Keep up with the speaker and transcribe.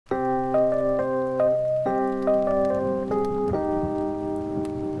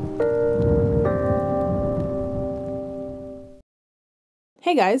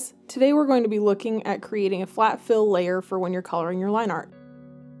Hey guys, today we're going to be looking at creating a flat fill layer for when you're coloring your line art.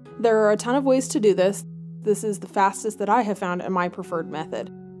 There are a ton of ways to do this. This is the fastest that I have found and my preferred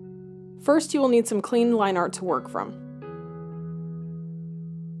method. First, you will need some clean line art to work from.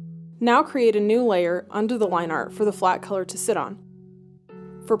 Now create a new layer under the line art for the flat color to sit on.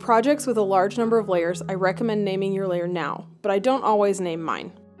 For projects with a large number of layers, I recommend naming your layer now, but I don't always name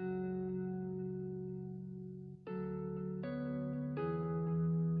mine.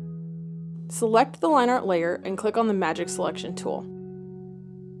 Select the line art layer and click on the Magic Selection tool.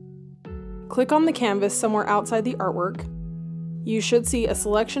 Click on the canvas somewhere outside the artwork. You should see a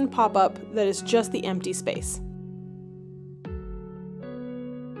selection pop up that is just the empty space.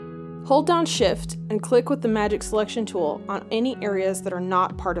 Hold down Shift and click with the Magic Selection tool on any areas that are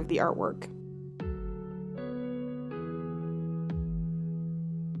not part of the artwork.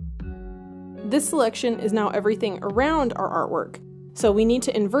 This selection is now everything around our artwork. So we need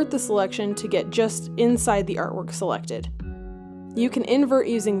to invert the selection to get just inside the artwork selected. You can invert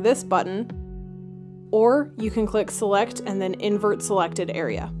using this button, or you can click Select and then Invert Selected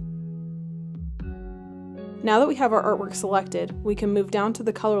Area. Now that we have our artwork selected, we can move down to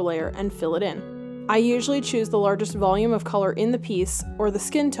the color layer and fill it in. I usually choose the largest volume of color in the piece or the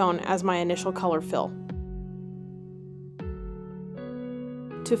skin tone as my initial color fill.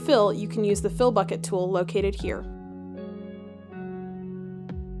 To fill, you can use the Fill Bucket tool located here.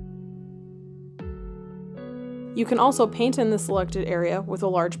 You can also paint in the selected area with a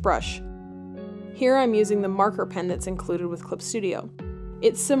large brush. Here I'm using the marker pen that's included with Clip Studio.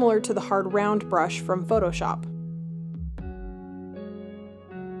 It's similar to the hard round brush from Photoshop.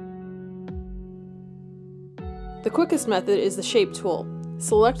 The quickest method is the Shape tool.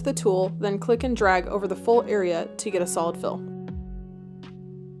 Select the tool, then click and drag over the full area to get a solid fill.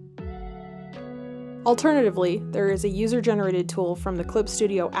 Alternatively, there is a user-generated tool from the Clip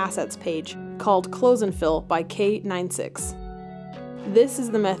Studio Assets page called Close and Fill by K96. This is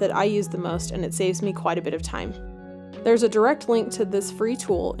the method I use the most and it saves me quite a bit of time. There's a direct link to this free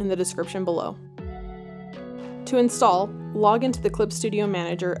tool in the description below. To install, log into the Clip Studio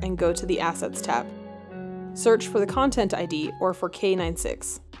Manager and go to the Assets tab. Search for the Content ID or for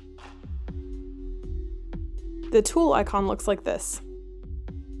K96. The tool icon looks like this.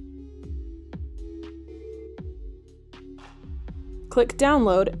 Click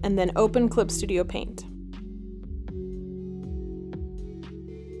Download and then open Clip Studio Paint.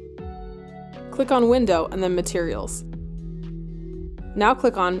 Click on Window and then Materials. Now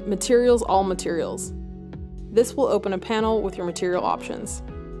click on Materials All Materials. This will open a panel with your material options.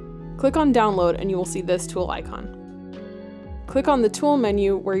 Click on Download and you will see this tool icon. Click on the Tool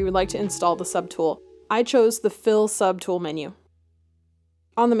menu where you would like to install the subtool. I chose the Fill Subtool menu.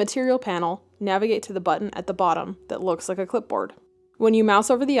 On the Material panel, navigate to the button at the bottom that looks like a clipboard. When you mouse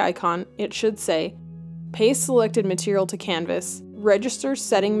over the icon, it should say, Paste selected material to canvas, register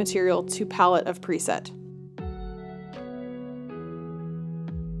setting material to palette of preset.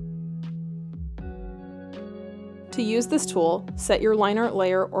 To use this tool, set your line art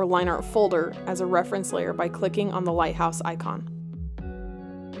layer or line art folder as a reference layer by clicking on the lighthouse icon.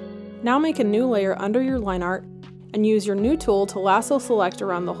 Now make a new layer under your line art and use your new tool to lasso select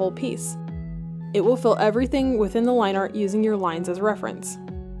around the whole piece. It will fill everything within the line art using your lines as reference.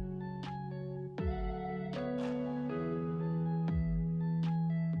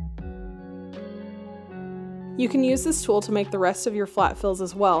 You can use this tool to make the rest of your flat fills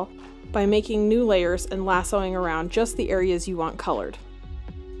as well by making new layers and lassoing around just the areas you want colored.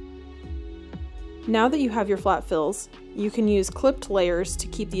 Now that you have your flat fills, you can use clipped layers to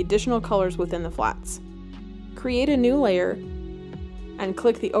keep the additional colors within the flats. Create a new layer and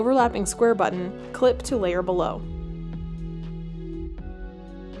click the overlapping square button, Clip to Layer below.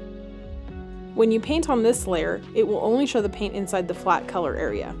 When you paint on this layer, it will only show the paint inside the flat color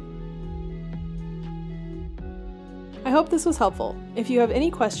area. I hope this was helpful. If you have any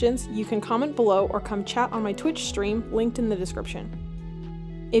questions, you can comment below or come chat on my Twitch stream linked in the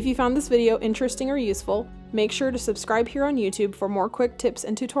description. If you found this video interesting or useful, make sure to subscribe here on YouTube for more quick tips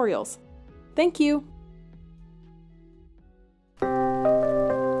and tutorials. Thank you!